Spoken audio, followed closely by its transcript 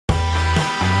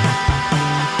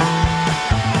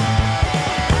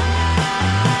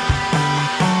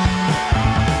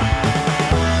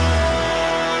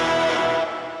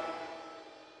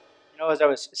as I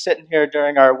was sitting here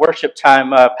during our worship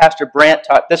time, Pastor Brandt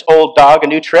taught this old dog a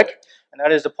new trick, and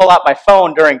that is to pull out my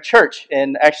phone during church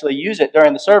and actually use it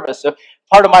during the service. So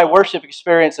part of my worship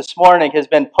experience this morning has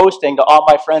been posting to all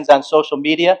my friends on social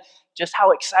media just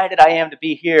how excited I am to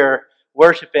be here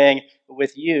worshiping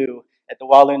with you at the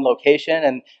Walloon location,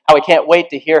 and how I can't wait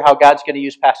to hear how God's going to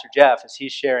use Pastor Jeff as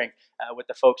he's sharing with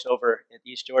the folks over at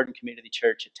East Jordan Community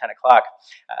Church at 10 o'clock.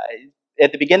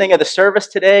 At the beginning of the service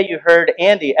today, you heard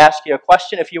Andy ask you a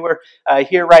question if you were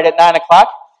here right at 9 o'clock.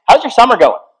 How's your summer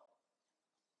going?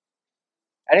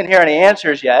 I didn't hear any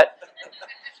answers yet.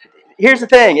 Here's the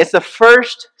thing. It's the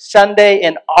first Sunday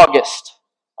in August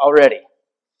already.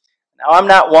 Now, I'm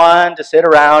not one to sit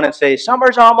around and say,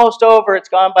 summer's almost over, it's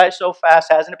gone by so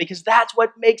fast, hasn't it? Because that's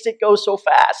what makes it go so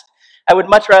fast. I would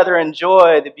much rather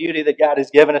enjoy the beauty that God has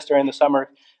given us during the summer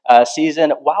season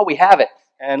while we have it,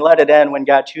 and let it end when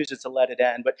God chooses to let it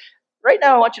end. But right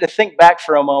now, I want you to think back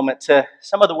for a moment to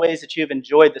some of the ways that you've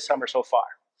enjoyed the summer so far.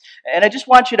 And I just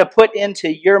want you to put into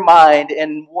your mind,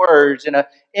 in words, in an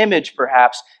image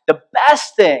perhaps, the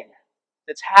best thing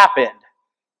that's happened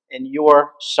in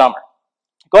your summer.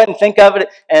 Go ahead and think of it,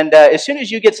 and as soon as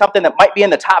you get something that might be in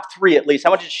the top three at least, I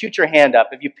want you to shoot your hand up.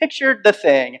 If you pictured the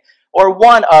thing, or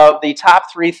one of the top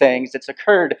three things that's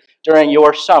occurred during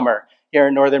your summer here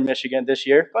in northern Michigan this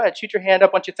year, go ahead, shoot your hand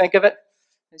up once you think of it.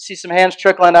 I see some hands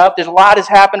trickling up. There's a lot has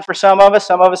happened for some of us.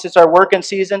 Some of us, it's our working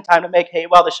season, time to make hay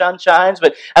while the sun shines.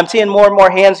 But I'm seeing more and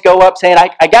more hands go up saying,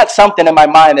 I got something in my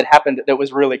mind that happened that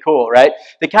was really cool, right?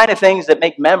 The kind of things that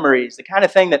make memories, the kind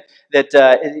of thing that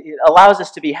it allows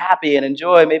us to be happy and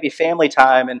enjoy maybe family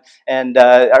time and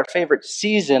our favorite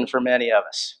season for many of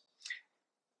us.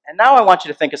 And now I want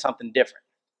you to think of something different.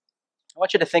 I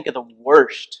want you to think of the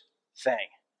worst thing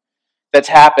that's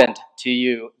happened to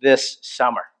you this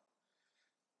summer.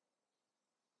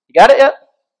 You got it yet?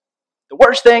 The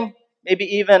worst thing, maybe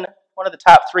even one of the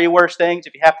top three worst things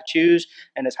if you have to choose,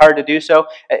 and it's hard to do so.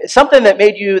 Something that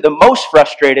made you the most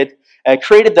frustrated,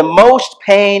 created the most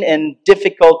pain and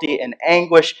difficulty and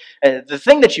anguish, the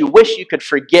thing that you wish you could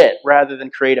forget rather than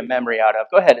create a memory out of.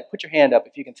 Go ahead and put your hand up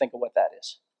if you can think of what that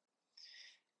is.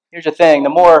 Here's the thing, the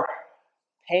more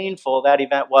painful that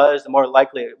event was, the more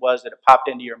likely it was that it popped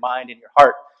into your mind and your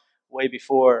heart way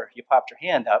before you popped your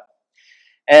hand up.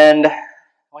 And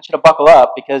I want you to buckle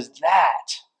up, because that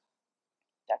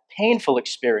painful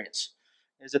experience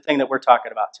is the thing that we're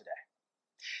talking about today.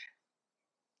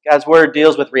 God's Word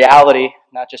deals with reality,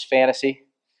 not just fantasy,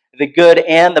 the good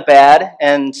and the bad,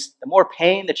 and the more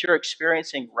pain that you're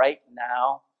experiencing right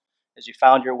now as you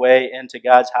found your way into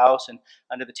God's house and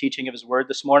under the teaching of His Word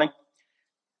this morning,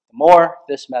 the more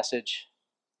this message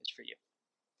is for you.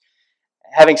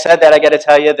 Having said that, I got to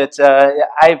tell you that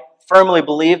I firmly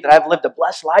believe that I've lived a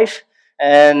blessed life,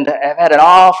 and I've had an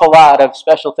awful lot of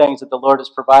special things that the Lord has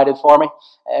provided for me.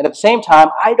 And at the same time,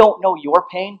 I don't know your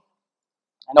pain.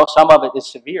 I know some of it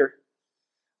is severe,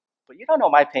 but you don't know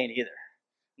my pain either.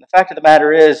 And the fact of the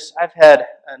matter is, I've had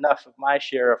enough of my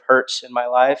share of hurts in my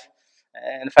life.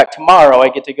 And in fact, tomorrow I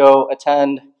get to go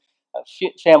attend a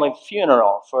family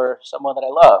funeral for someone that I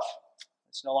love.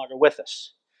 It's no longer with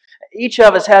us. Each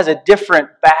of us has a different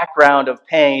background of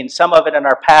pain, some of it in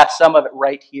our past, some of it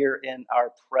right here in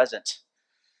our present.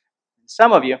 And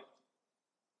some of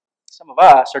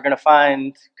us are going to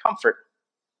find comfort,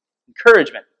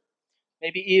 encouragement,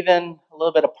 maybe even a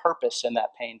little bit of purpose in that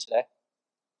pain today.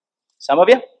 Some of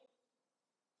you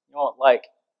won't like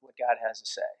what God has to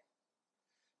say.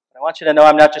 But I want you to know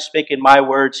I'm not just speaking my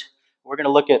words. We're going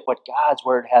to look at what God's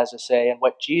Word has to say and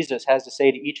what Jesus has to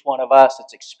say to each one of us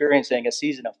that's experiencing a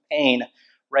season of pain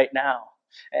right now.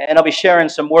 And I'll be sharing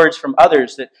some words from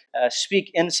others that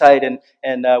speak insight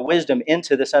and wisdom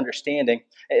into this understanding.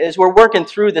 As we're working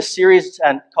through this series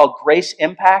called Grace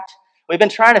Impact, we've been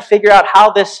trying to figure out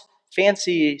how this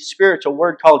fancy spiritual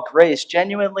word called grace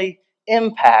genuinely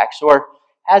impacts or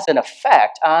has an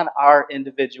effect on our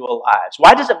individual lives.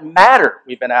 Why does it matter,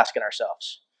 we've been asking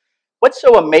ourselves? What's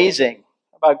so amazing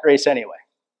about grace anyway?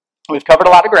 We've covered a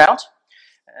lot of ground,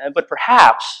 but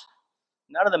perhaps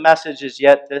none of the messages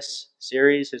yet this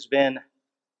series has been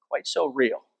quite so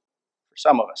real for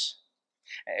some of us.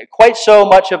 Quite so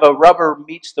much of a rubber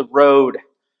meets the road,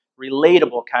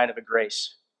 relatable kind of a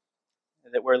grace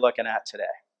that we're looking at today.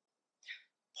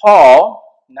 Paul,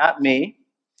 not me,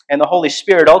 and the Holy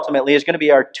Spirit ultimately is going to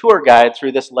be our tour guide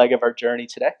through this leg of our journey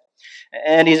today.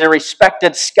 And he's a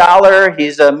respected scholar,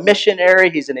 he's a missionary,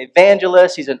 he's an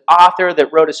evangelist, he's an author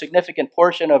that wrote a significant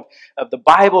portion of the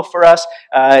Bible for us.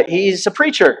 He's a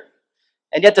preacher.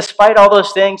 And yet despite all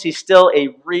those things, he's still a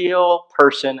real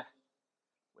person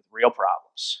with real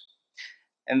problems.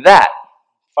 And that,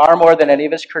 far more than any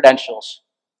of his credentials,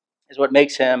 is what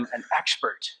makes him an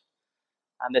expert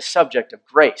on this subject of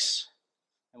grace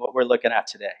and what we're looking at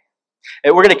today.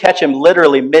 And we're going to catch him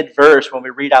literally mid-verse when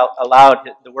we read out aloud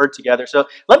the word together. So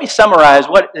let me summarize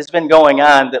what has been going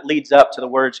on that leads up to the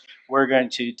words we're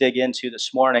going to dig into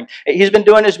this morning. He's been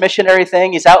doing his missionary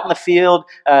thing. He's out in the field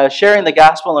sharing the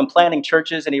gospel and planting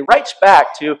churches, and he writes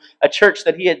back to a church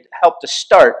that he had helped to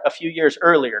start a few years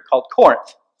earlier called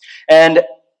Corinth. And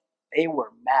they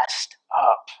were messed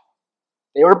up.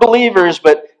 They were believers,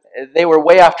 but they were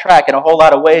way off track in a whole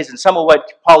lot of ways. And some of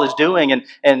what Paul is doing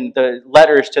in the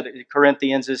letters to the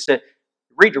Corinthians is to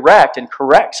redirect and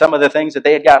correct some of the things that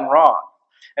they had gotten wrong.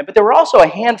 But there were also a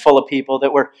handful of people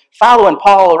that were following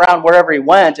Paul around wherever he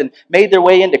went and made their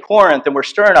way into Corinth and were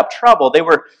stirring up trouble. They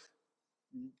were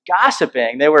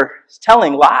gossiping. They were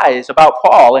telling lies about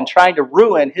Paul and trying to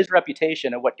ruin his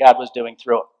reputation and what God was doing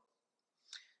through him.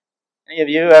 Any of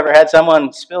you ever had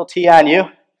someone spill tea on you,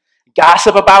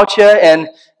 gossip about you, and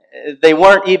they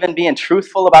weren't even being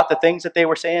truthful about the things that they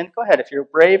were saying? Go ahead, if you're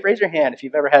brave, raise your hand if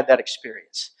you've ever had that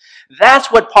experience.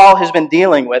 That's what Paul has been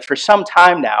dealing with for some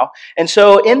time now. And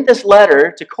so in this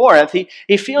letter to Corinth,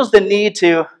 he feels the need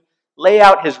to lay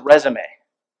out his resume.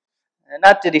 And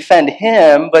not to defend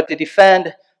him, but to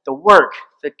defend the work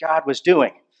that God was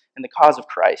doing in the cause of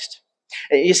Christ.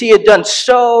 You see, he had done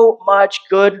so much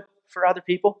good for other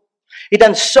people. He'd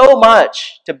done so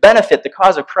much to benefit the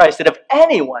cause of Christ that if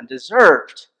anyone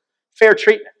deserved fair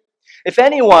treatment, if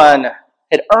anyone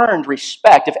had earned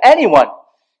respect, if anyone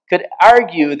could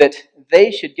argue that they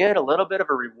should get a little bit of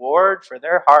a reward for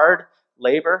their hard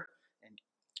labor and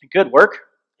good work,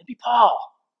 it'd be Paul.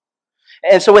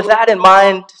 And so with that in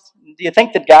mind, do you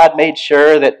think that God made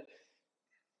sure that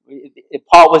if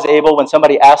Paul was able, when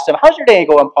somebody asked him, "How's your day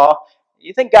going, Paul?"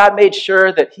 You think God made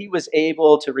sure that he was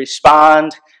able to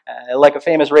respond like a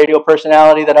famous radio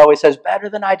personality that always says, "Better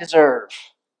than I deserve"?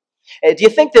 Do you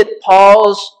think that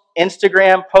Paul's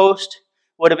Instagram post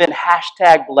would have been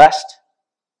 #blessed?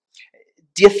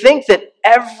 Do you think that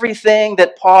everything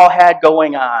that Paul had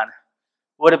going on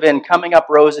would have been coming up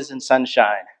roses and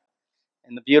sunshine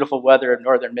in the beautiful weather of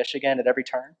northern Michigan at every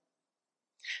turn?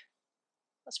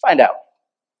 Let's find out.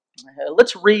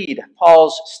 Let's read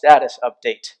Paul's status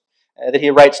update that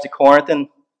he writes to Corinth, and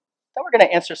then we're going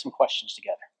to answer some questions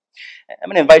together. I'm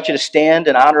going to invite you to stand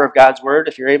in honor of God's word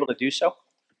if you're able to do so.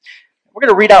 We're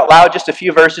going to read out loud just a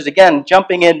few verses. Again,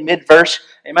 jumping in mid-verse.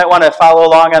 You might want to follow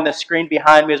along on the screen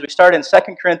behind me as we start in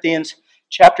 2 Corinthians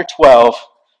chapter 12,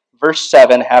 verse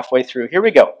 7, halfway through. Here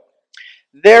we go.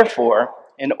 "Therefore,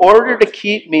 in order to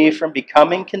keep me from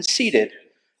becoming conceited,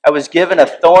 I was given a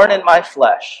thorn in my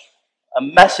flesh, a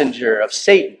messenger of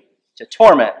Satan to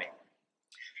torment me.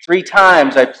 3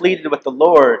 times I pleaded with the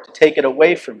Lord to take it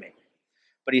away from me.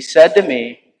 But he said to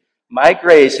me, 'My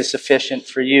grace is sufficient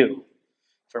for you,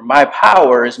 for my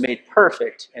power is made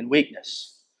perfect in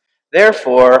weakness.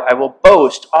 Therefore I will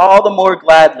boast all the more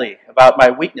gladly about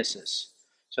my weaknesses,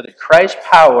 so that Christ's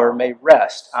power may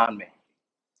rest on me.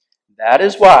 That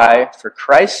is why, for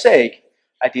Christ's sake,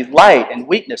 I delight in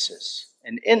weaknesses,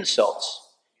 in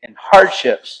insults, in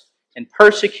hardships, in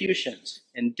persecutions,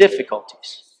 in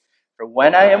difficulties. For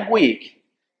when I am weak,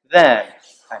 then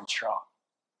I'm strong.'"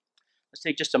 Let's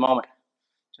take just a moment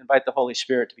to invite the Holy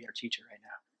Spirit to be our teacher right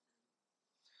now.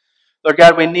 Lord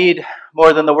God, we need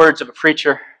more than the words of a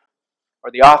preacher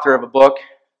or the author of a book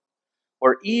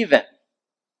or even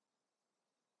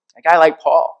a guy like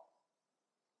Paul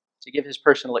to give his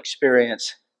personal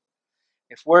experience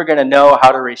if we're going to know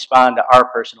how to respond to our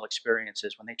personal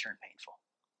experiences when they turn painful.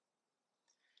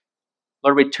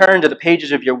 Lord, we turn to the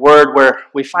pages of your word where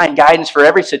we find guidance for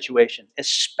every situation,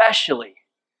 especially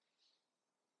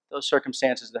those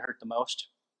circumstances that hurt the most.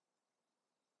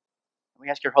 We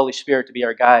ask your Holy Spirit to be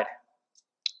our guide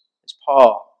as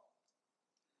Paul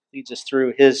leads us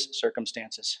through his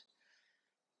circumstances.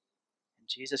 And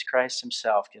Jesus Christ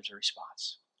himself gives a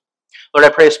response. Lord,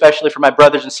 I pray especially for my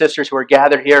brothers and sisters who are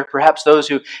gathered here, perhaps those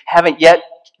who haven't yet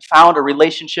found a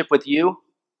relationship with you,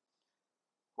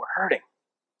 who are hurting.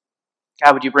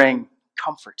 God, would you bring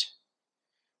comfort?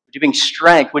 Would you bring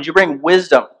strength? Would you bring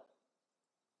wisdom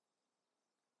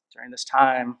during this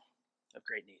time of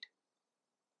great need?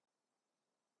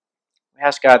 We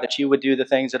ask, God, that you would do the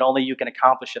things that only you can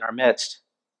accomplish in our midst,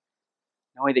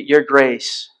 knowing that your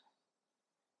grace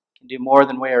can do more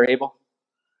than we are able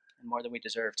and more than we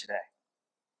deserve today.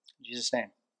 In Jesus'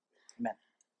 name, amen.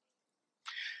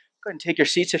 Go ahead and take your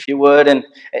seats if you would. And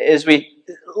as we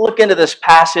look into this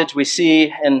passage, we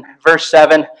see in verse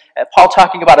 7, Paul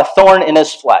talking about a thorn in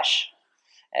his flesh.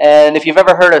 And if you've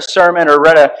ever heard a sermon or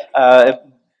read a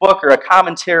book or a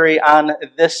commentary on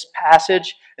this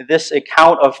passage, this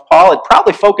account of Paul, it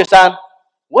probably focused on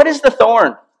what is the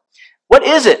thorn? What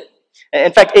is it?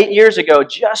 In fact, 8 years ago,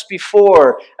 just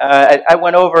before I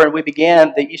went over and we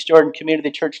began the East Jordan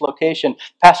Community Church location,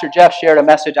 Pastor Jeff shared a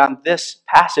message on this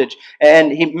passage.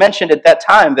 And he mentioned at that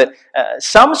time that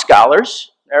some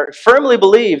scholars firmly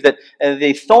believe that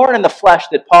the thorn in the flesh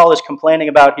that Paul is complaining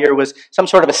about here was some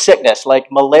sort of a sickness like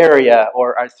malaria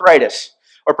or arthritis,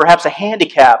 or perhaps a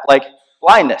handicap like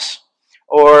blindness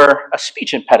or a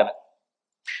speech impediment.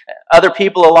 Other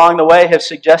people along the way have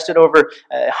suggested over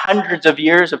hundreds of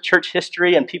years of church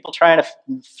history and people trying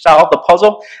to solve the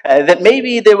puzzle that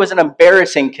maybe there was an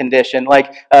embarrassing condition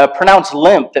like a pronounced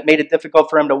limp that made it difficult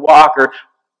for him to walk, or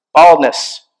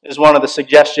baldness is one of the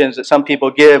suggestions that some people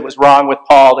give was wrong with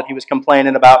Paul that he was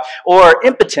complaining about, or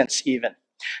impotence even.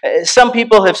 Some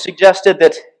people have suggested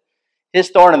that his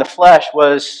thorn in the flesh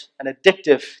was an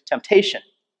addictive temptation.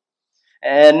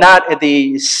 And not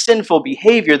the sinful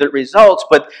behavior that results,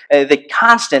 but the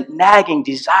constant nagging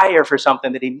desire for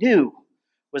something that he knew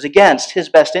was against his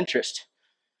best interest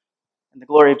and the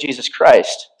glory of Jesus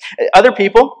Christ. Other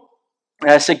people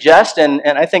suggest, and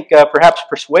I think perhaps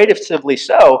persuasively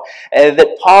so,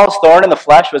 that Paul's thorn in the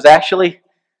flesh was actually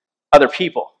other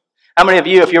people. How many of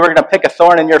you, if you were going to pick a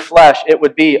thorn in your flesh, it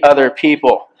would be other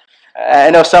people?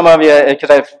 I know some of you, because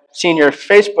I've seen your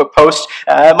Facebook posts,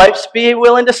 might be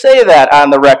willing to say that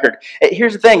on the record.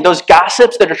 Here's the thing, those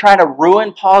gossips that are trying to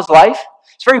ruin Paul's life,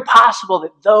 it's very possible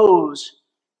that those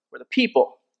were the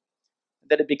people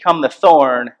that had become the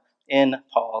thorn in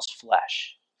Paul's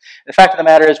flesh. The fact of the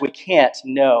matter is we can't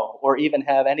know or even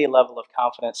have any level of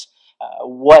confidence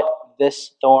what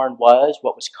this thorn was,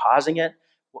 what was causing it,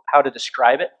 how to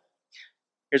describe it.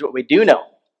 Here's what we do know.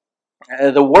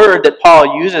 The word that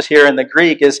Paul uses here in the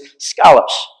Greek is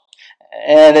scallops.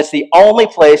 And it's the only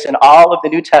place in all of the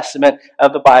New Testament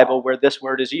of the Bible where this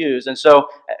word is used. And so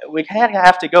we kind of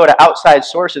have to go to outside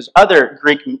sources, other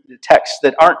Greek texts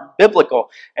that aren't biblical,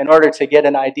 in order to get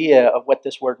an idea of what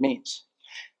this word means.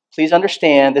 Please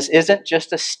understand, this isn't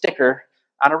just a sticker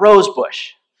on a rose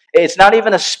bush. It's not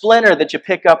even a splinter that you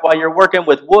pick up while you're working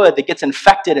with wood that gets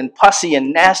infected and pussy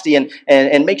and nasty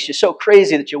and makes you so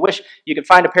crazy that you wish you could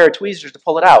find a pair of tweezers to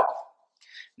pull it out.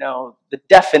 No, the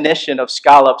definition of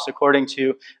scallops, according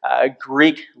to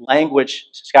Greek language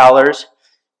scholars,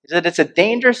 is that it's a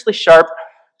dangerously sharp,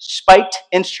 spiked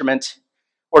instrument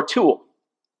or tool.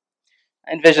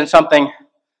 I envision something a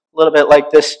little bit like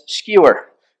this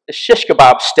skewer, the shish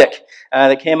kebab stick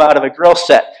that came out of a grill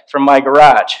set from my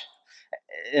garage.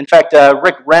 In fact,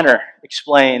 Rick Renner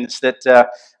explains that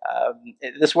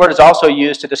this word is also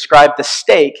used to describe the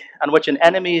stake on which an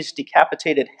enemy's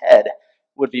decapitated head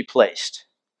would be placed.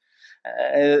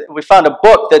 We found a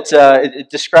book that it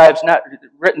describes, not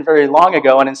written very long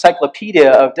ago, an encyclopedia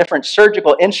of different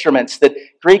surgical instruments that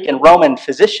Greek and Roman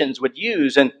physicians would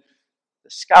use, and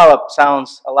the scallop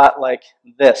sounds a lot like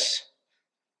this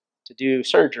to do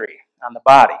surgery on the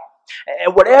body.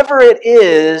 And whatever it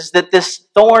is that this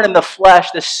thorn in the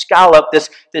flesh, this scallop, this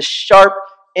sharp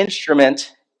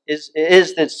instrument is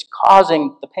that's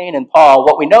causing the pain in Paul,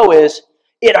 what we know is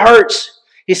it hurts.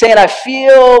 He's saying, I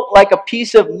feel like a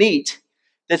piece of meat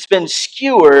that's been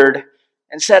skewered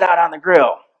and set out on the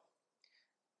grill.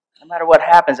 No matter what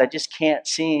happens, I just can't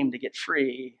seem to get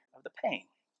free of the pain.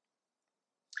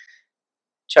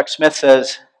 Chuck Smith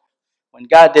says, when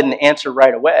God didn't answer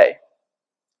right away,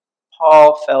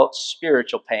 Paul felt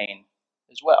spiritual pain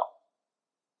as well.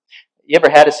 You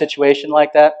ever had a situation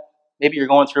like that? Maybe you're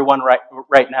going through one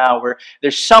right now where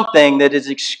there's something that is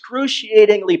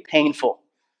excruciatingly painful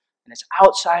and it's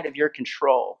outside of your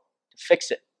control to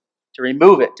fix it, to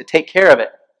remove it, to take care of it,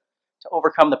 to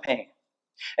overcome the pain.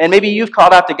 And maybe you've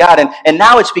called out to God, and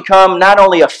now it's become not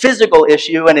only a physical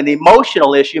issue and an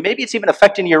emotional issue, maybe it's even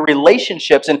affecting your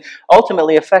relationships and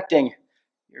ultimately affecting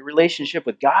your relationship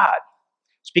with God.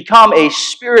 It's become a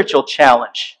spiritual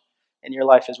challenge in your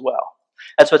life as well.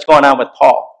 That's what's going on with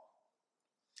Paul.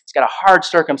 He's got a hard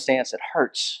circumstance that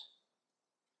hurts.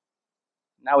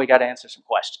 Now we got to answer some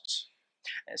questions.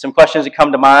 And some questions that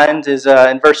come to mind is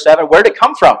in verse 7, where did it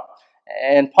come from?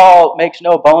 And Paul makes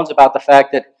no bones about the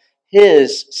fact that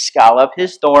his scallop,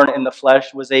 his thorn in the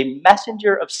flesh, was a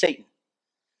messenger of Satan.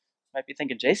 You might be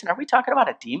thinking, Jason, are we talking about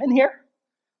a demon here?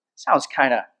 Sounds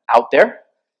kind of out there.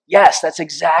 Yes, that's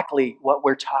exactly what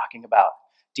we're talking about.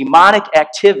 Demonic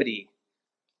activity.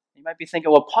 You might be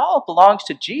thinking, well, Paul belongs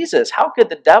to Jesus. How could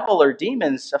the devil or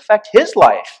demons affect his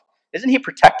life? Isn't he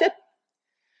protected?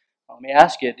 Well, let me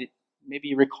ask you, maybe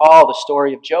you recall the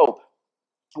story of Job,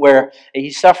 where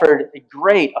he suffered a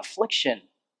great affliction.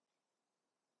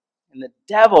 And the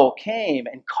devil came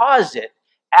and caused it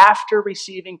after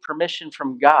receiving permission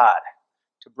from God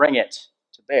to bring it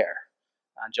to bear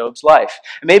on Job's life.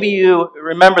 And maybe you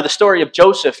remember the story of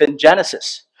Joseph in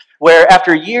Genesis, where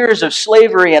after years of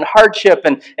slavery and hardship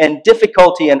and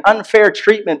difficulty and unfair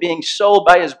treatment being sold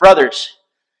by his brothers,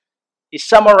 he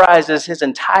summarizes his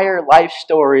entire life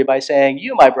story by saying,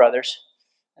 "You, my brothers,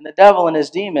 and the devil and his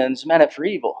demons meant it for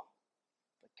evil,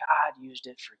 but God used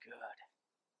it for good."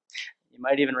 You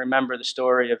might even remember the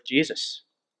story of Jesus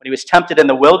when he was tempted in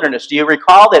the wilderness. Do you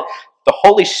recall that the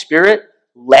Holy Spirit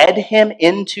led him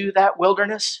into that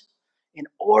wilderness in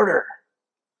order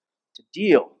to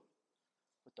deal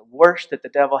with the worst that the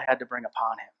devil had to bring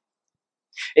upon him?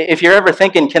 If you're ever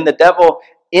thinking, can the devil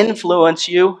influence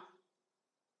you?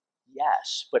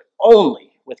 Yes, but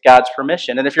only with God's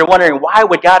permission. And if you're wondering, why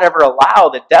would God ever allow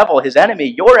the devil, his enemy,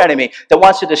 your enemy, that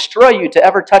wants to destroy you, to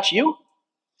ever touch you?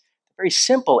 The very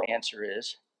simple answer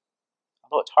is,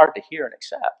 although it's hard to hear and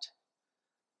accept,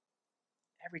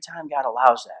 every time God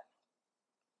allows that,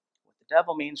 what the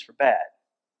devil means for bad,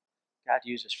 God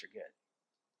uses for good.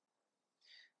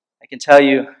 I can tell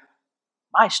you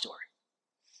my story.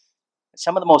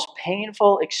 Some of the most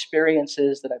painful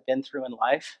experiences that I've been through in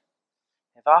life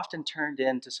have often turned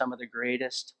into some of the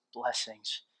greatest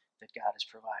blessings that God has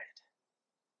provided.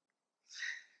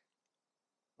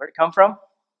 Where'd it come from?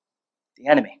 The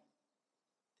enemy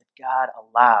that God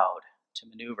allowed to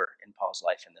maneuver in Paul's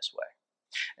life in this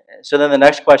way. So then the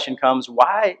next question comes,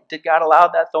 why did God allow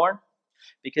that thorn?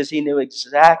 Because he knew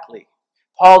exactly.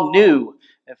 Paul knew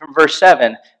from verse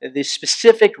 7 the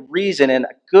specific reason and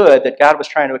good that God was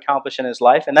trying to accomplish in his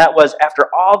life, and that was after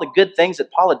all the good things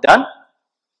that Paul had done,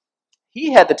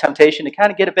 he had the temptation to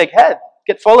kind of get a big head,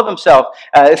 get full of himself,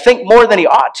 think more than he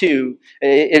ought to,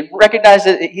 recognize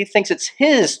that he thinks it's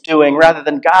his doing rather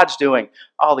than God's doing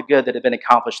all the good that had been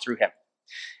accomplished through him.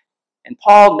 And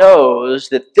Paul knows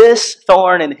that this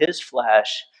thorn in his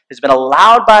flesh has been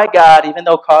allowed by God, even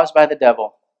though caused by the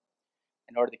devil,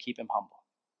 in order to keep him humble.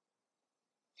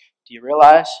 Do you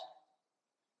realize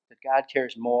that God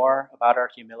cares more about our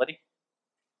humility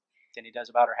than he does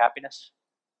about our happiness?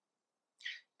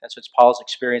 That's what Paul's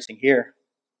experiencing here.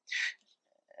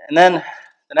 And then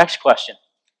the next question,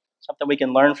 something we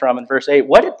can learn from in verse 8.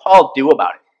 What did Paul do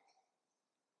about it?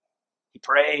 He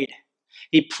prayed.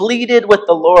 He pleaded with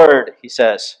the Lord, he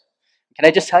says. Can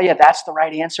I just tell you, that's the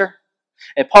right answer?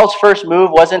 And Paul's first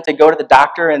move wasn't to go to the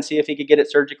doctor and see if he could get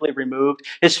it surgically removed.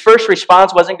 His first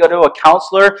response wasn't go to a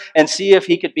counselor and see if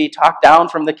he could be talked down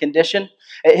from the condition.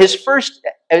 His first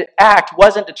act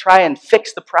wasn't to try and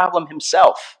fix the problem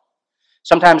himself.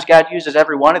 Sometimes God uses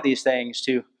every one of these things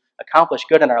to accomplish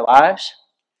good in our lives.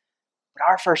 But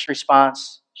our first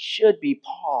response should be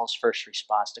Paul's first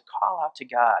response, to call out to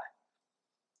God.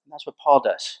 And that's what Paul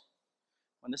does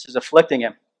when this is afflicting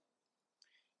him.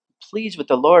 Pleads with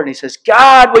the Lord, and he says,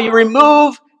 God, will you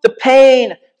remove the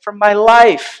pain from my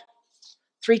life?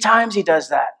 3 times he does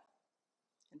that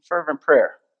in fervent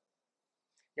prayer.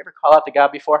 You ever call out to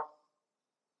God before?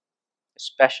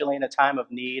 Especially in a time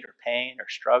of need or pain or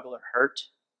struggle or hurt.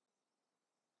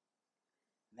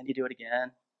 And then you do it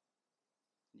again.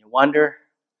 And you wonder,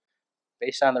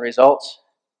 based on the results,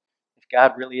 if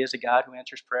God really is a God who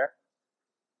answers prayer.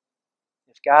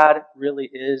 If God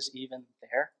really is even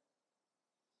there.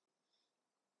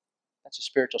 That's a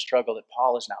spiritual struggle that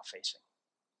Paul is now facing.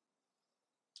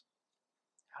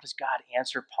 How does God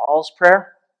answer Paul's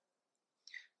prayer?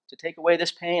 To take away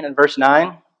this pain, in verse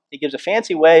 9, he gives a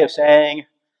fancy way of saying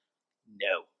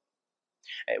no.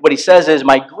 What he says is,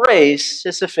 my grace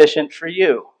is sufficient for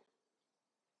you.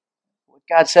 What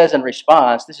God says in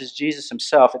response, this is Jesus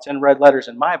himself, it's in red letters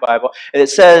in my Bible, and it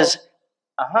says,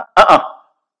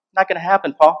 not going to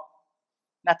happen, Paul.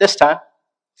 Not this time.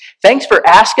 Thanks for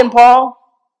asking, Paul.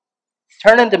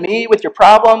 Turning to me with your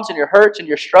problems and your hurts and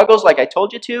your struggles like I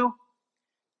told you to.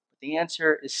 But the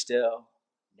answer is still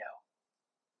no.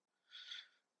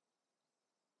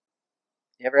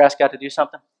 You ever ask God to do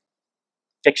something?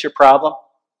 Fix your problem?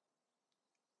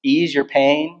 Ease your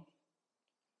pain?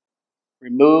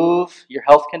 Remove your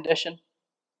health condition?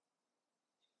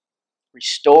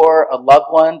 Restore a loved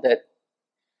one that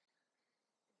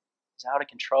is out of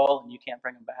control and you can't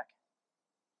bring them back?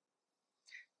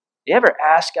 You ever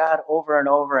ask God over and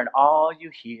over and all you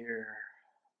hear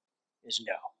is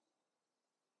no?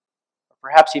 Or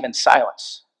perhaps even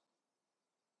silence.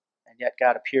 And yet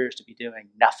God appears to be doing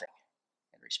nothing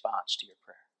in response to your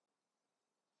prayer.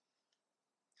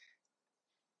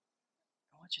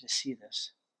 I want you to see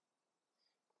this.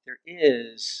 There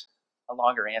is a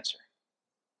longer answer.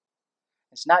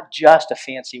 It's not just a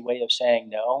fancy way of saying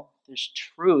no. There's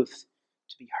truth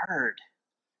to be heard.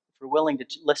 if we're willing to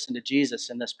listen to Jesus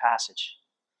in this passage,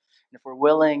 and if we're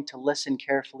willing to listen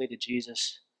carefully to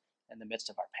Jesus in the midst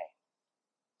of our pain.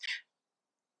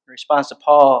 In response to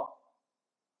Paul,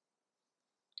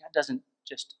 God doesn't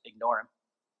just ignore him.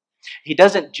 He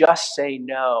doesn't just say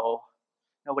no.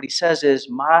 No, what he says is,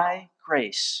 my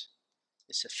grace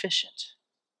is sufficient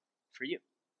for you.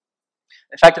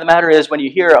 The fact of the matter is, when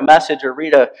you hear a message or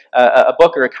read a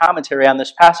book or a commentary on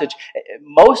this passage,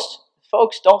 most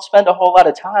folks don't spend a whole lot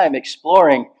of time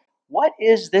exploring what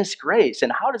is this grace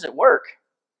and how does it work?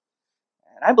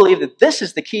 And I believe that this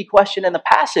is the key question in the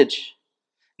passage.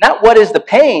 Not what is the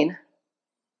pain,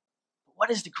 but what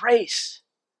is the grace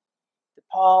that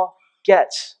Paul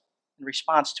gets in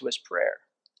response to his prayer.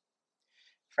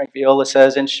 Frank Viola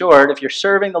says, in short, if you're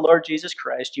serving the Lord Jesus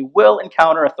Christ, you will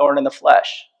encounter a thorn in the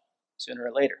flesh sooner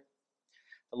or later.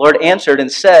 The Lord answered and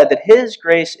said that his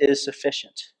grace is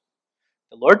sufficient.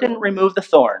 The Lord didn't remove the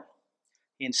thorn.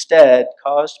 He instead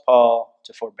caused Paul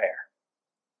to forbear.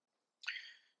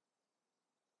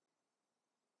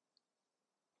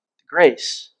 The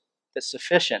grace that's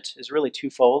sufficient is really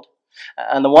twofold.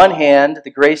 On the one hand,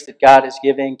 the grace that God is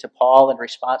giving to Paul in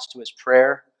response to his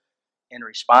prayer, in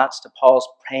response to Paul's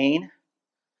pain,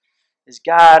 is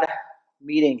God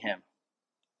meeting him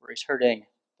where he's hurting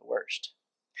the worst.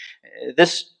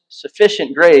 This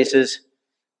sufficient grace is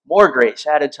more grace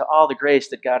added to all the grace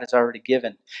that God has already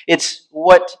given. It's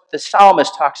what the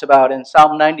psalmist talks about in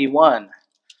Psalm 91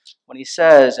 when he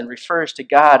says and refers to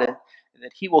God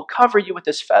that he will cover you with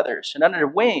his feathers, and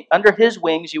under his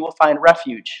wings you will find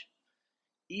refuge,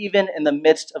 even in the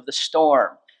midst of the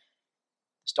storm.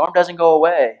 The storm doesn't go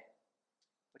away,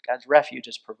 but God's refuge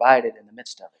is provided in the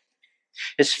midst of it.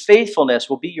 His faithfulness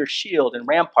will be your shield and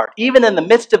rampart. Even in the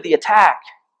midst of the attack,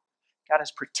 God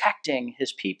is protecting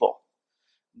his people.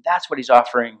 That's what he's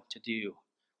offering to do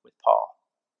with Paul.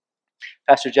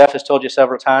 Pastor Jeff has told you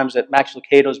several times that Max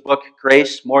Lucado's book,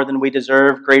 Grace, More Than We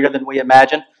Deserve, Greater Than We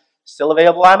Imagine, still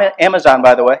available on Amazon,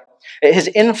 by the way, has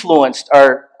influenced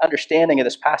our understanding of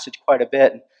this passage quite a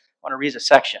bit. And I want to read a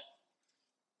section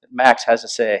that Max has to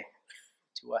say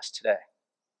to us today.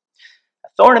 A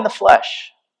thorn in the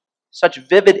flesh, such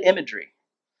vivid imagery,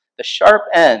 the sharp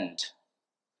end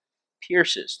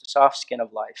pierces the soft skin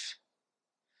of life.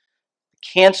 The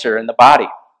cancer in the body,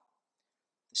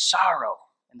 the sorrow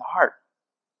in the heart,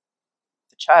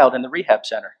 the child in the rehab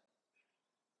center,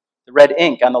 the red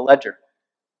ink on the ledger,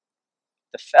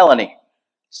 the felony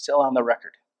still on the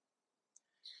record,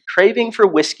 the craving for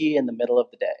whiskey in the middle of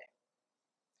the day,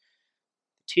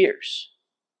 the tears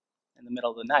in the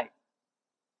middle of the night,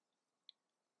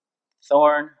 the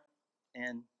thorn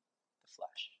in the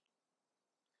flesh.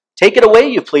 Take it away,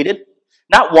 you pleaded.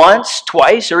 Not once,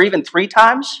 twice, or even 3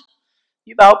 times.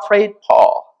 You've outprayed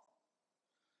Paul.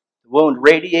 The wound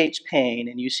radiates pain,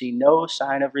 and you see no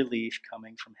sign of relief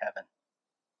coming from heaven.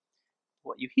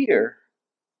 What you hear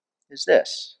is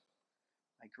this: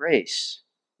 my grace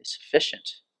is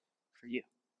sufficient for you.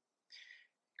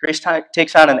 Grace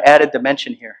takes on an added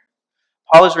dimension here.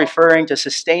 Paul is referring to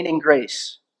sustaining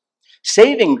grace.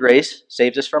 Saving grace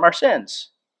saves us from our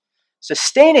sins.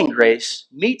 Sustaining grace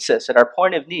meets us at our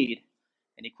point of need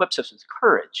and equips us with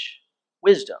courage,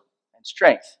 wisdom, and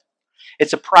strength. It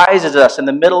surprises us in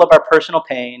the middle of our personal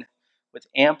pain with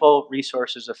ample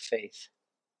resources of faith.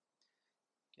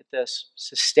 Get this: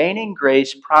 sustaining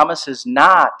grace promises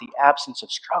not the absence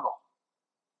of struggle,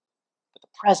 but the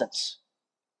presence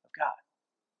of God.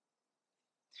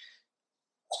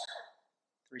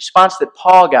 The response that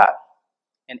Paul got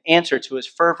in answer to his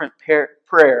fervent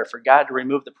prayer for God to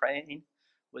remove the pain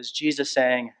was Jesus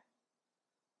saying,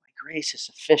 my grace is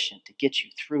sufficient to get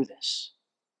you through this,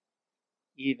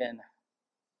 even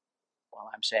while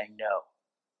I'm saying no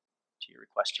to your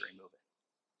request to remove it.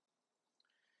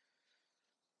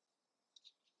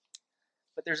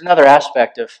 But there's another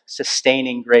aspect of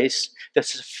sustaining grace, the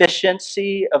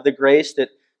sufficiency of the grace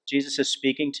that Jesus is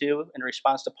speaking to in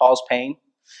response to Paul's pain.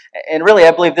 And really,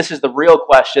 I believe this is the real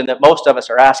question that most of us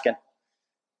are asking.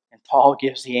 And Paul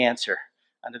gives the answer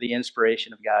under the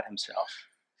inspiration of God himself.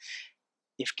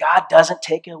 If God doesn't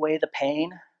take away the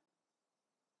pain,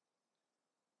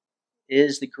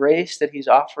 is the grace that he's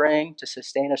offering to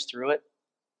sustain us through it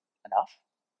enough?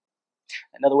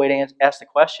 Another way to ask the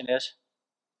question is,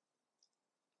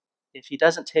 if he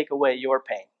doesn't take away your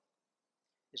pain,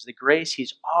 is the grace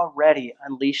he's already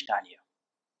unleashed on you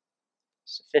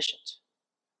sufficient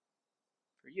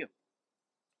for you?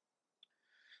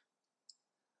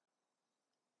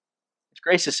 If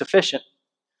grace is sufficient,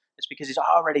 it's because he's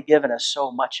already given us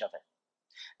so much of it.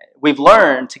 We've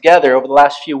learned together over the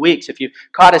last few weeks, if you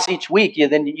caught us each week,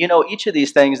 then you know each of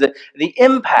these things, that the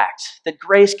impact that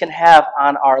grace can have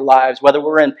on our lives, whether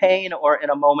we're in pain or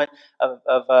in a moment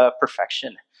of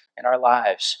perfection in our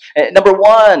lives. Number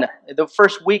one, the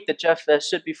first week that Jeff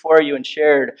stood before you and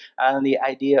shared on the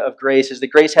idea of grace is that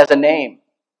grace has a name,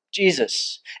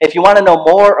 Jesus. If you want to know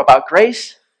more about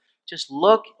grace, just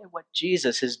look at what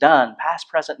Jesus has done, past,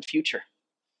 present, and future.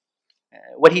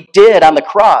 What he did on the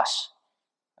cross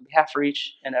on behalf of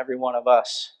each and every one of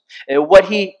us. What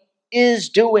he is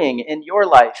doing in your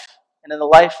life and in the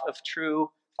life of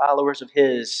true followers of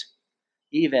his,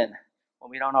 even when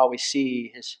we don't always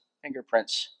see his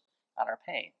fingerprints on our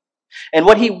pain. And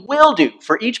what he will do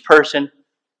for each person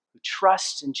who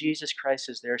trusts in Jesus Christ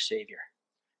as their Savior,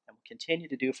 and will continue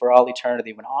to do for all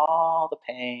eternity when all the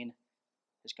pain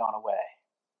has gone away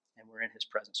and we're in his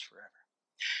presence forever.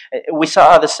 We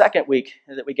saw the second week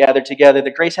that we gathered together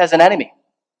that grace has an enemy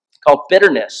called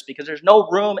bitterness, because there's no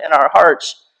room in our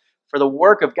hearts for the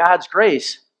work of God's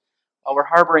grace while we're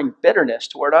harboring bitterness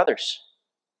toward others.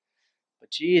 But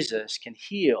Jesus can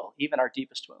heal even our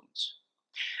deepest wounds.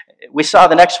 We saw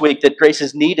the next week that grace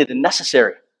is needed and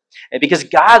necessary, because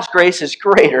God's grace is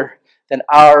greater than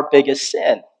our biggest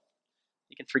sin.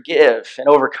 He can forgive and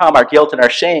overcome our guilt and our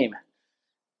shame.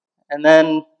 And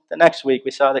then the next week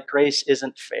we saw that grace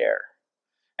isn't fair.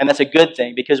 And that's a good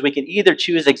thing, because we can either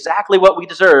choose exactly what we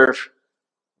deserve,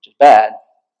 which is bad,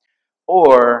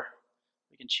 or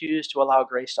we can choose to allow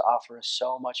grace to offer us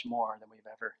so much more than we've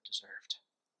ever deserved.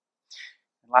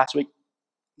 And last week,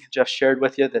 Jeff shared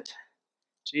with you that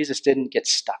Jesus didn't get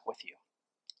stuck with you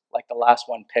like the last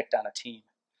one picked on a team.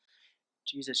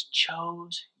 Jesus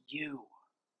chose you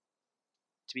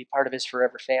to be part of his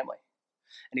forever family.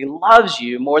 And he loves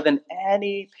you more than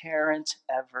any parent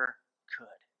ever could.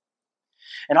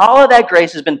 And all of that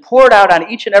grace has been poured out on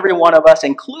each and every one of us,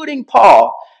 including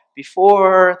Paul,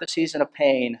 before the season of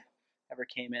pain ever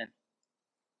came in.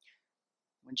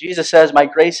 When Jesus says, "My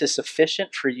grace is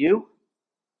sufficient for you,"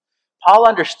 Paul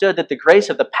understood that the grace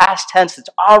of the past tense that's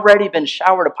already been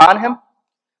showered upon him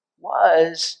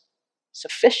was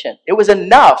sufficient. It was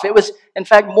enough. It was, in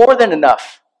fact, more than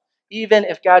enough, even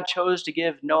if God chose to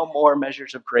give no more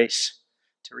measures of grace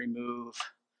to remove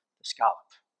the scallop.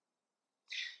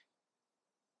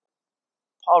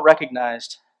 Paul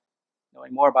recognized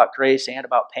knowing more about grace and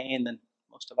about pain than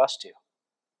most of us do.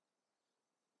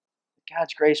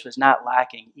 God's grace was not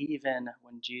lacking even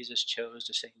when Jesus chose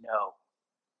to say no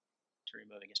to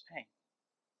removing his pain.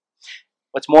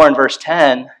 What's more, in verse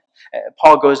 10,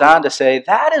 Paul goes on to say,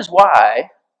 that is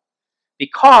why,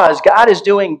 because God is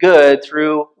doing good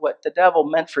through what the devil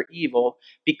meant for evil,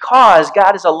 because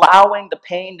God is allowing the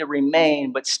pain to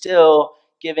remain but still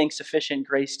giving sufficient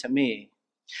grace to me,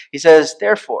 he says,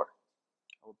 therefore,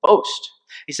 I will boast.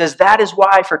 He says, that is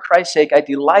why, for Christ's sake, I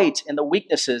delight in the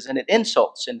weaknesses and in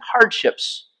insults and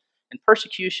hardships and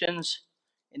persecutions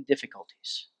and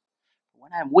difficulties.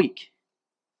 When I'm weak,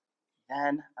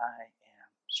 then I am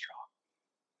strong.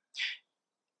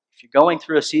 If you're going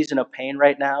through a season of pain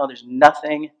right now, there's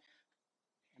nothing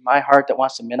in my heart that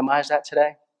wants to minimize that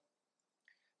today.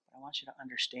 I want you to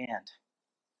understand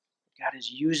that God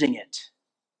is using it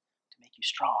to make you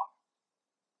strong,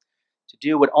 to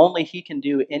do what only he can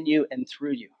do in you and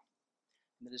through you,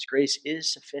 and that his grace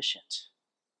is sufficient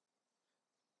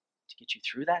to get you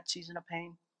through that season of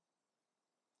pain.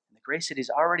 And the grace that he's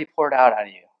already poured out on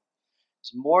you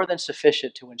is more than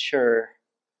sufficient to ensure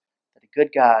that a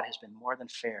good God has been more than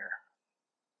fair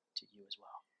to you as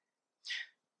well.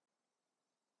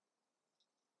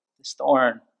 This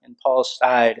thorn in Paul's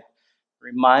side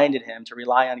reminded him to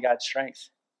rely on God's strength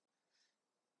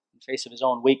in the face of his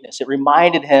own weakness. It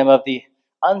reminded him of the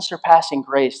unsurpassing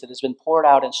grace that has been poured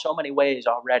out in so many ways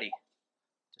already,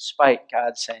 despite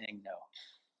God saying no.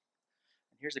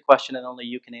 And here's the question that only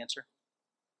you can answer.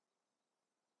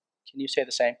 Can you say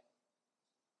the same?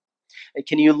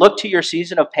 Can you look to your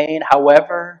season of pain,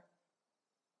 however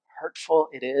hurtful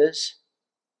it is,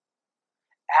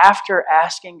 after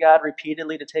asking God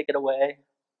repeatedly to take it away,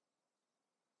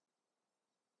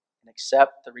 and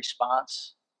accept the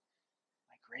response,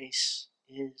 my grace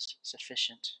is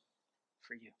sufficient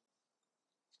for you?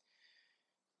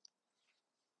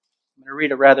 I'm going to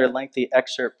read a rather lengthy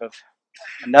excerpt of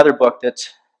another book that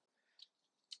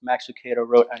Max Lucado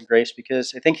wrote on grace,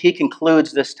 because I think he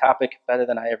concludes this topic better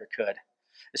than I ever could.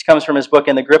 This comes from his book,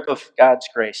 In the Grip of God's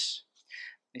Grace.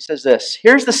 He says this: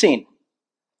 here's the scene.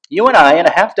 You and I and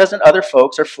a half dozen other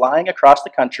folks are flying across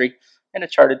the country in a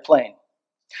chartered plane.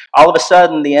 All of a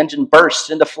sudden, the engine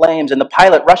bursts into flames and the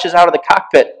pilot rushes out of the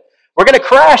cockpit. We're going to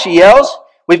crash, he yells.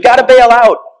 We've got to bail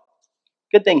out.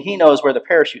 Good thing he knows where the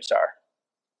parachutes are,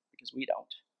 because we don't.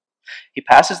 He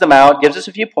passes them out, gives us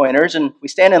a few pointers, and we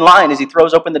stand in line as he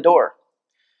throws open the door.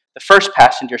 The first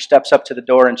passenger steps up to the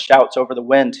door and shouts over the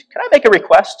wind, "Can I make a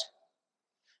request?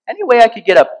 Any way I could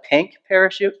get a pink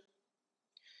parachute?"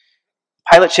 The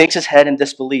pilot shakes his head in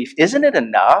disbelief. "Isn't it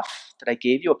enough that I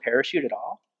gave you a parachute at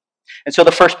all?" And so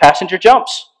the first passenger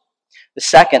jumps. The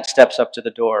second steps up to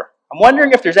the door. "I'm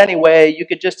wondering if there's any way you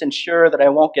could just ensure that I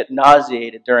won't get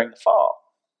nauseated during the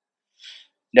fall."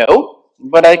 "No,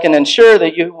 but I can ensure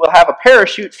that you will have a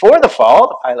parachute for the fall,"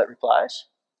 the pilot replies.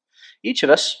 Each of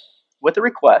us, with a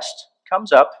request,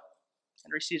 comes up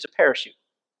and receives a parachute.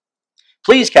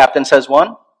 "Please, Captain," says one,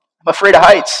 "I'm afraid of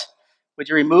heights. Would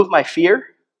you remove my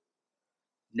fear?"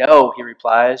 "No," he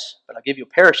replies, "but I'll give you a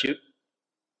parachute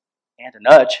and a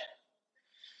nudge."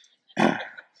 "Can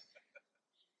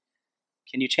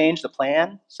you change the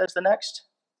plan?" says the next.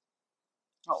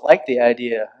 "I don't like the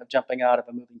idea of jumping out of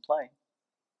a moving plane."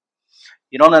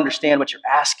 "You don't understand what you're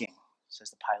asking," says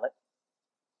the pilot.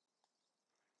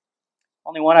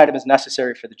 Only one item is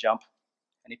necessary for the jump,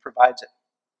 and he provides it.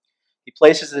 He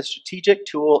places the strategic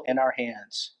tool in our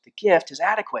hands. The gift is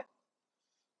adequate.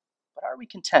 But are we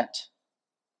content?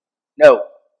 No.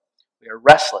 We are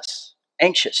restless,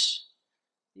 anxious,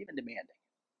 even demanding.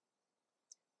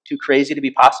 Too crazy to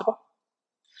be possible?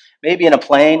 Maybe in a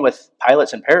plane with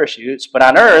pilots and parachutes, but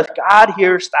on Earth, God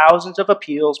hears thousands of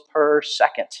appeals per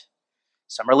second.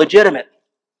 Some are legitimate,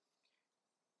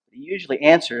 but He usually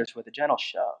answers with a gentle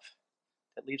shove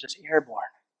that leaves us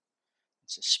airborne and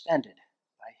suspended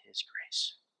by His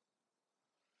grace.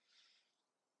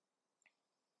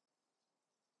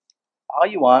 All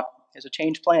you want is a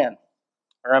changed plan,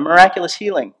 or a miraculous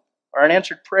healing, or an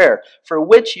answered prayer, for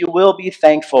which you will be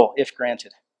thankful if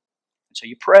granted. And so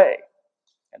you pray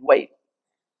and wait.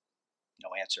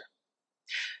 No answer.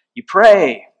 You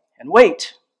pray and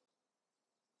wait.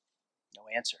 No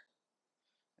answer.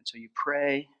 And so you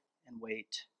pray and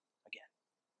wait again.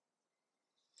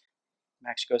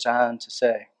 Max goes on to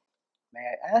say, "May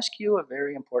I ask you a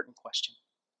very important question?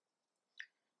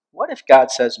 What if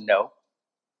God says no?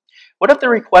 What if the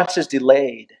request is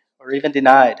delayed or even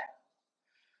denied?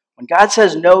 When God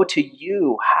says no to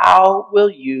you, how will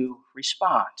you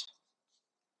respond?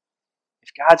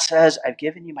 If God says, 'I've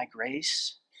given you my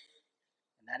grace,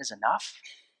 and that is enough,'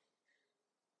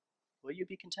 will you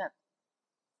be content?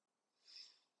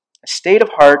 A state of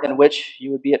heart in which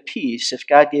you would be at peace if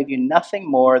God gave you nothing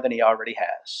more than He already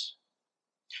has.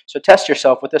 So test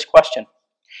yourself with this question.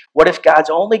 What if God's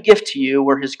only gift to you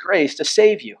were His grace to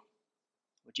save you?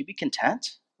 Would you be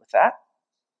content with that?"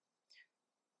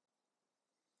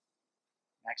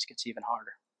 Next gets even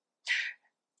harder.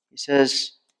 He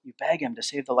says, you beg Him to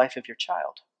save the life of your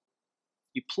child.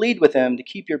 You plead with Him to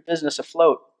keep your business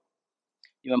afloat.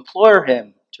 You implore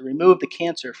Him to remove the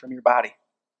cancer from your body.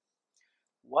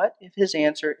 What if His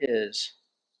answer is,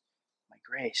 "My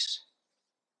grace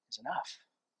is enough"?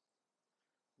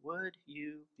 Would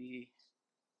you be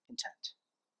content?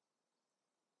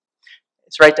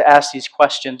 It's right to ask these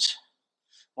questions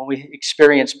when we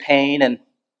experience pain and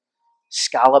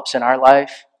scallops in our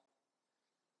life.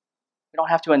 We don't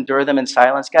have to endure them in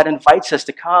silence. God invites us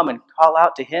to come and call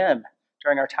out to Him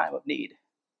during our time of need.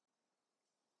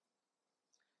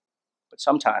 But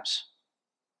sometimes,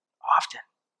 often,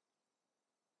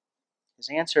 His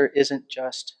answer isn't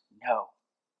just no.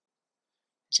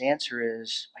 His answer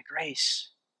is, "My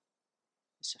grace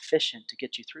is sufficient to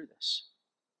get you through this.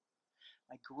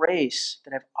 My grace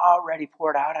that I've already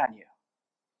poured out on you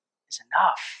is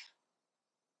enough.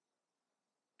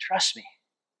 Trust me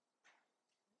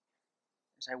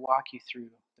as I walk you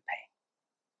through the pain."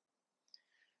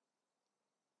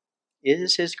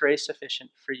 Is His grace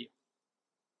sufficient for you?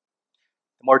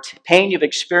 The more pain you've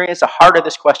experienced, the harder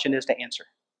this question is to answer.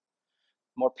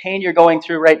 The more pain you're going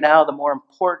through right now, the more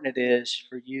important it is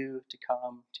for you to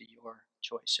come to your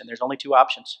choice. And there's only two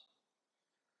options.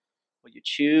 Will you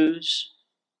choose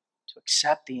to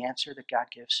accept the answer that God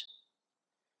gives?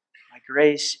 My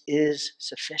grace is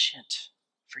sufficient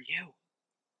for you.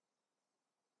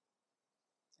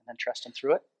 And then trust Him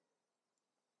through it?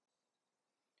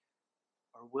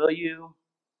 Or will you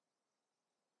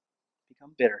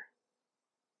become bitter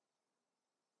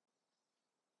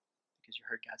because you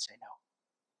heard God say no?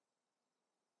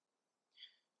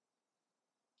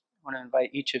 I want to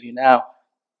invite each of you now,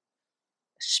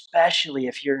 especially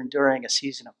if you're enduring a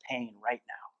season of pain right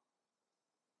now.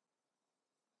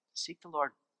 Seek the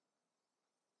Lord.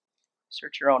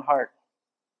 Search your own heart.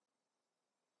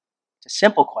 It's a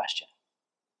simple question,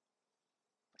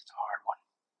 but it's a hard one.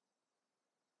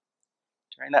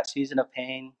 During that season of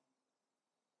pain,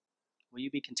 Will you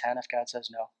be content if God says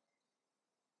no?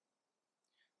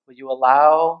 Will you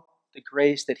allow the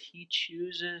grace that He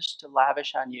chooses to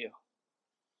lavish on you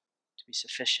to be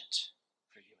sufficient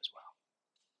for you as well?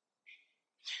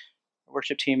 The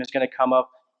worship team is going to come up,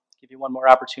 give you one more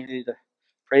opportunity to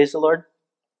praise the Lord.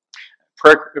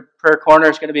 Prayer corner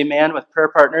is going to be manned with prayer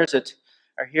partners that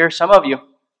are here. Some of you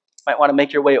might want to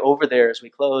make your way over there as we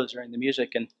close during the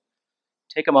music and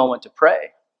take a moment to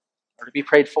pray or to be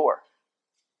prayed for.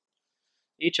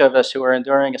 Each of us who are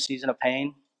enduring a season of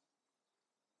pain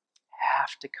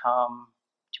have to come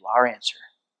to our answer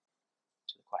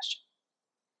to the question.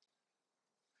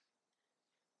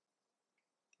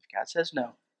 If God says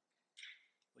no,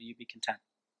 will you be content?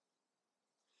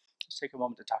 Let's take a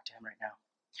moment to talk to Him right now.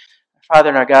 Our Father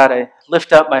and our God, I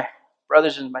lift up my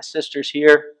brothers and my sisters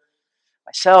here,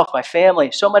 myself, my family,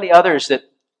 so many others that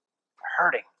are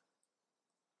hurting.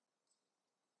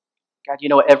 God, you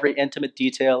know every intimate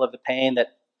detail of the pain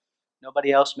that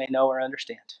nobody else may know or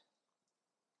understand.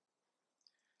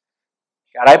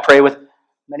 God, I pray with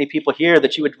many people here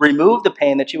that you would remove the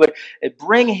pain, that you would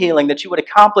bring healing, that you would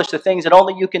accomplish the things that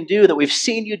only you can do, that we've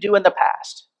seen you do in the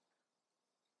past.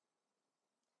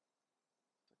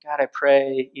 God, I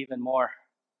pray even more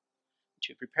that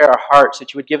you would prepare our hearts,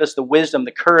 that you would give us the wisdom,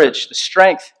 the courage, the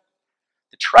strength,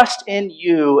 to trust in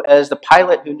you as the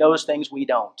pilot who knows things we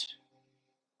don't,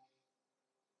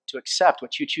 to accept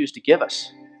what you choose to give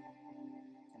us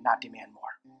and not demand more.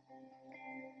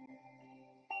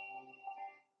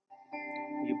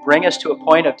 Will you bring us to a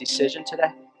point of decision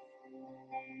today?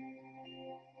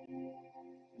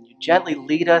 And you gently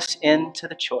lead us into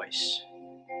the choice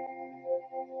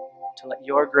to let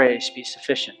your grace be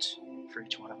sufficient for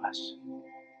each one of us.